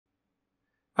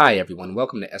Hi everyone,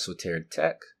 welcome to Esoteric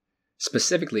Tech.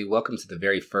 Specifically, welcome to the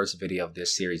very first video of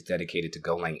this series dedicated to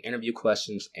Golang interview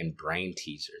questions and brain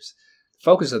teasers. The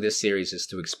focus of this series is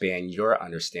to expand your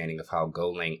understanding of how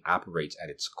Golang operates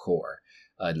at its core.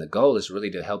 And the goal is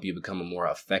really to help you become a more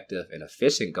effective and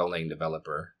efficient Golang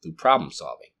developer through problem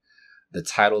solving. The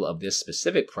title of this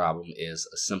specific problem is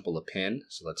A Simple Append,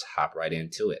 so let's hop right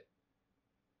into it.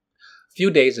 A few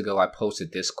days ago, I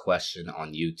posted this question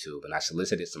on YouTube and I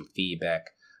solicited some feedback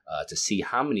to see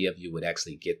how many of you would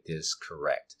actually get this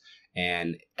correct.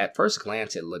 And at first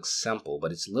glance, it looks simple,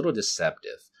 but it's a little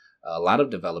deceptive. A lot of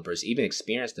developers, even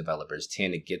experienced developers,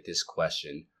 tend to get this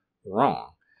question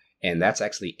wrong. And that's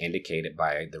actually indicated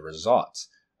by the results.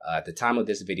 At the time of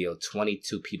this video,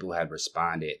 22 people had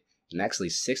responded, and actually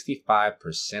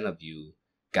 65% of you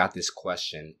got this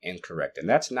question incorrect. And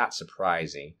that's not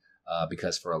surprising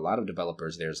because for a lot of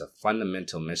developers, there's a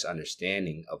fundamental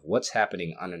misunderstanding of what's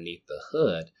happening underneath the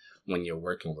hood when you're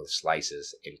working with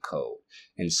slices in code.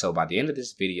 And so by the end of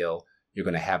this video, you're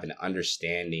going to have an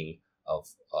understanding of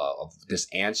this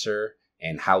answer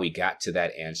and how we got to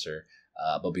that answer.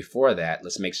 But before that,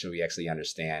 let's make sure we actually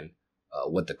understand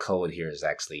what the code here is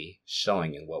actually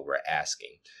showing and what we're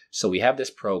asking. So we have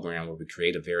this program where we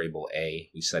create a variable a.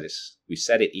 We set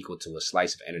it equal to a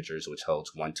slice of integers which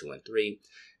holds 1, 2, and 3.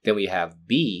 Then we have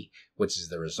b, which is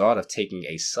the result of taking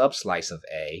a subslice of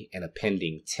a and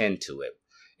appending 10 to it.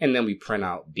 And then we print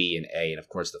out b and a. And of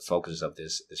course, the focus of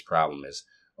this problem is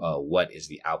what is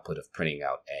the output of printing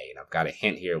out a. And I've got a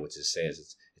hint here which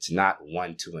says it's not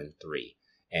 1, 2, and 3.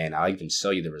 And I'll even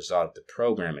show you the result of the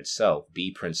program itself.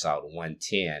 B prints out 1,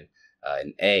 10,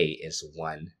 and A is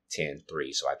 1, 10,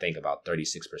 3. So I think about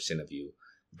 36% of you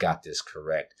got this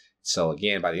correct. So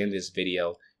again, by the end of this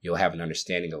video, you'll have an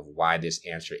understanding of why this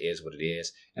answer is what it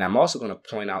is. And I'm also going to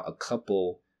point out a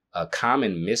couple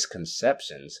common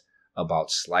misconceptions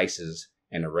about slices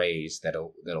and arrays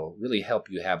that'll really help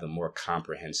you have a more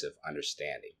comprehensive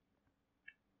understanding.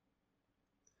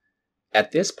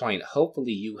 At this point,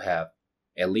 hopefully you have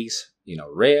at least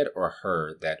read or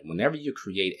heard that whenever you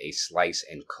create a slice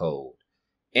in code,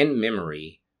 in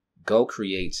memory, Go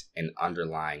creates an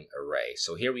underlying array.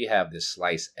 So here we have this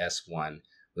slice S1,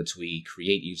 which we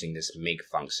create using this make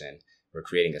function. We're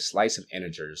creating a slice of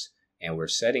integers, and we're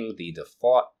setting the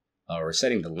default, we're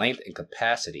setting the length and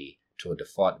capacity to a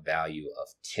default value of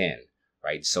 10,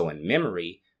 right? So in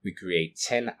memory, we create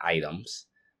 10 items.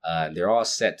 They're all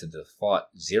set to the default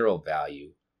 0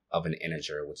 value of an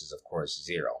integer, which is of course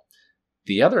 0.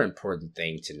 The other important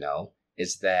thing to know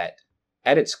is that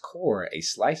at its core, a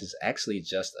slice is actually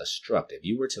just a struct. If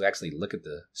you were to actually look at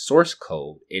the source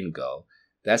code in Go,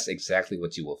 that's exactly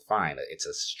what you will find. It's a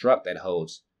struct that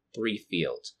holds 3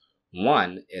 fields.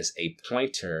 One is a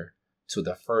pointer to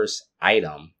the first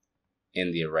item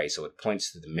in the array. So it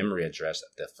points to the memory address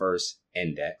of the first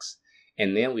index.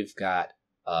 And then we've got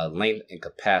length and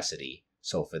capacity.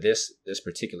 So for this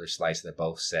particular slice, they're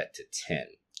both set to 10.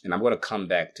 And I'm going to come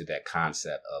back to that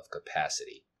concept of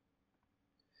capacity.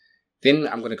 Then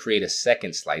I'm going to create a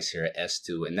second slice here at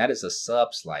S2, and that is a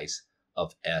subslice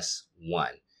of S1.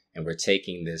 And we're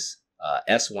taking this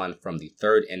S1 from the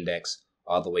 3rd index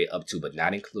all the way up to, but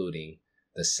not including,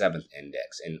 the 7th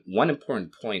index. And one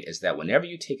important point is that whenever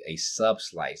you take a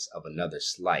subslice of another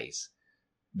slice,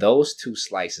 those two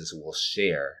slices will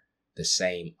share the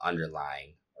same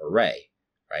underlying array,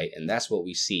 right? And that's what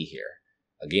we see here.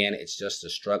 Again, it's just a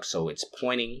struct, so it's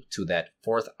pointing to that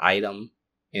 4th item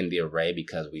in the array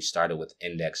because we started with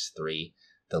index 3.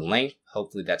 The length,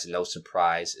 hopefully that's no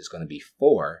surprise, is going to be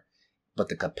 4, but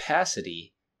the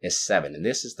capacity is 7. And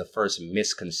this is the first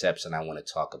misconception I want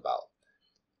to talk about.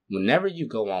 Whenever you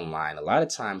go online, a lot of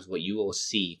times what you will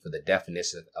see for the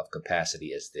definition of capacity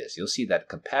is this. You'll see that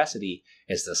capacity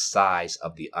is the size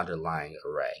of the underlying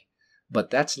array. But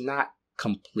that's not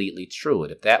completely true.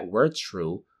 And if that were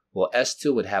true, well,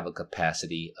 S2 would have a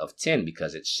capacity of 10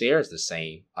 because it shares the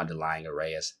same underlying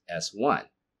array as S1.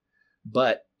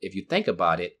 But if you think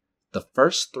about it, the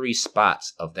first 3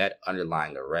 spots of that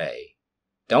underlying array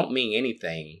don't mean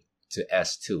anything to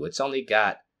S2. It's only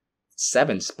got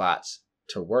 7 spots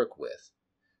to work with.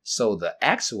 So the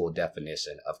actual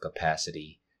definition of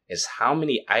capacity is how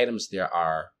many items there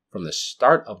are from the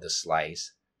start of the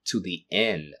slice to the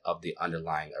end of the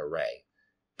underlying array.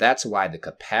 That's why the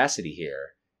capacity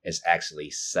here is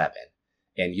actually 7.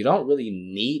 And you don't really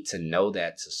need to know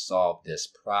that to solve this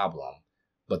problem,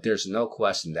 but there's no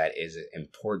question that is an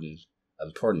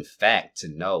important fact to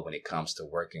know when it comes to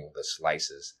working with the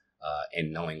slices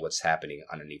and knowing what's happening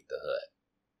underneath the hood.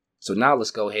 So now let's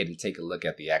go ahead and take a look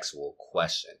at the actual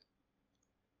question.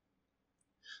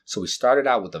 So we started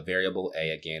out with a variable a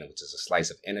again, which is a slice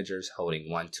of integers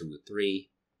holding 1, 2, 3.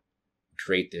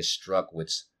 Create this struct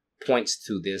which points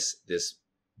to this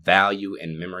value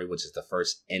in memory, which is the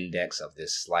first index of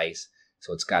this slice.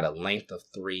 So it's got a length of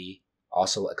 3,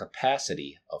 also a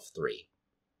capacity of 3.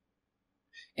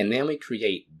 And then we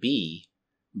create B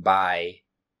by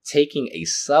taking a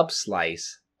subslice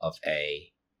of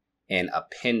A and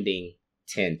appending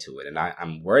 10 to it. And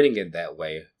I'm wording it that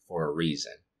way for a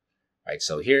reason. Right,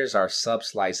 so here's our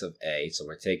subslice of A. So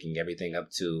we're taking everything up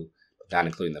to, not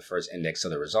including the first index. So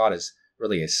the result is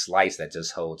really a slice that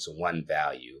just holds one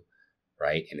value,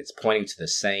 right? And it's pointing to the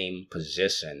same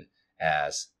position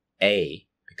as A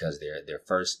because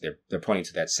they're pointing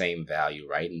to that same value,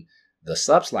 right? And the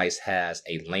subslice has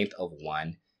a length of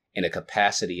 1 and a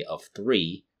capacity of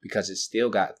 3 because it's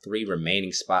still got 3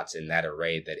 remaining spots in that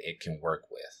array that it can work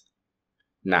with.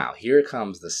 Now, here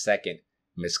comes the second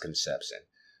misconception.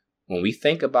 When we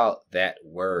think about that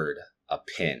word,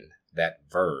 append, that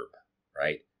verb,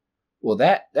 right? Well,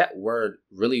 that word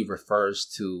really refers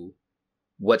to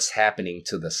what's happening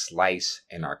to the slice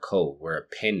in our code. We're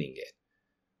appending it.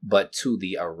 But to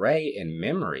the array in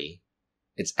memory,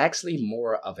 it's actually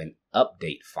more of an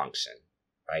update function,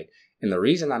 right? And the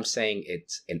reason I'm saying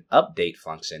it's an update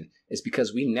function is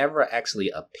because we never actually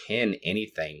append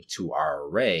anything to our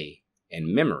array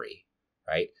in memory,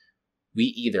 right? We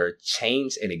either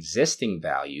change an existing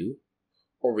value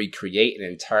or we create an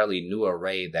entirely new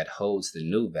array that holds the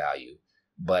new value.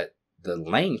 But the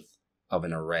length of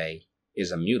an array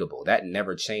is immutable. That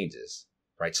never changes,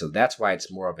 right? So that's why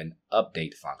it's more of an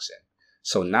update function.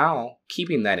 So now,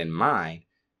 keeping that in mind,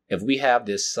 if we have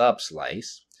this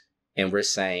subslice and we're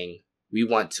saying we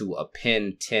want to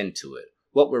append 10 to it,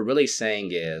 what we're really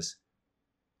saying is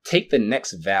take the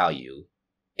next value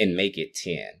and make it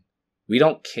 10. We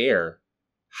don't care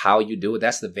how you do it.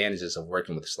 That's the advantages of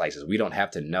working with slices. We don't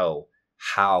have to know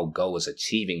how Go is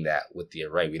achieving that with the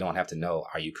array. We don't have to know,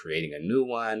 are you creating a new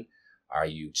one? Are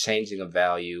you changing a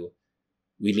value?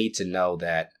 We need to know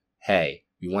that, hey,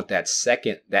 we want that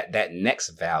that next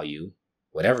value,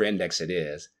 whatever index it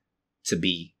is, to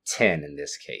be 10 in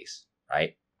this case,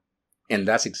 right? And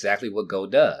that's exactly what Go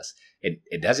does.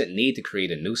 It doesn't need to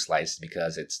create a new slice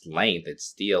because its length, it's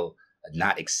still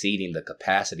not exceeding the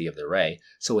capacity of the array.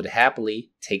 So it happily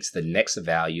takes the next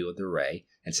value of the array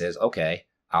and says, okay,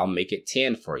 I'll make it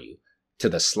 10 for you. To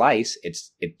the slice,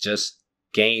 it just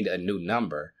gained a new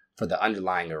number. For the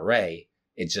underlying array,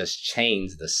 it just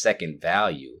changed the second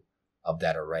value of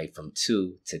that array from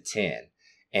 2 to 10.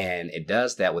 And it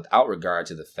does that without regard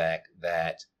to the fact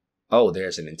that, oh,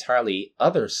 there's an entirely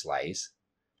other slice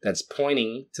that's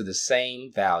pointing to the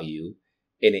same value,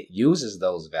 and it uses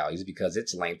those values because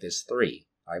its length is 3.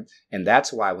 Right? And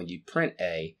that's why when you print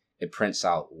A, it prints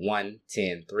out 1,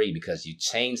 10, 3 because you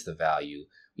change the value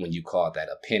when you call that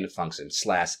append function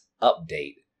 /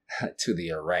 update to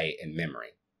the array in memory.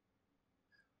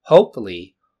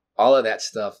 Hopefully, all of that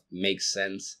stuff makes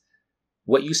sense.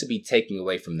 What you should be taking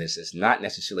away from this is not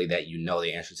necessarily that you know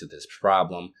the answer to this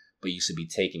problem, but you should be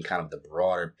taking kind of the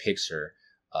broader picture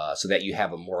so that you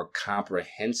have a more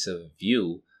comprehensive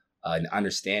view and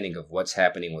understanding of what's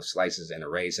happening with slices and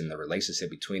arrays and the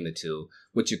relationship between the two,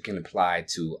 which you can apply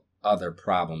to other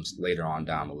problems later on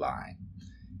down the line.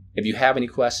 If you have any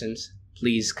questions,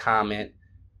 please comment.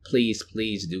 Please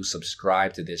do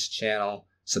subscribe to this channel.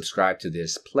 Subscribe to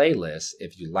this playlist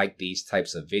if you like these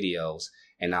types of videos.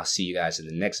 And I'll see you guys in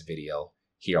the next video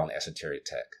here on Esoteric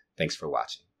Tech. Thanks for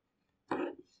watching.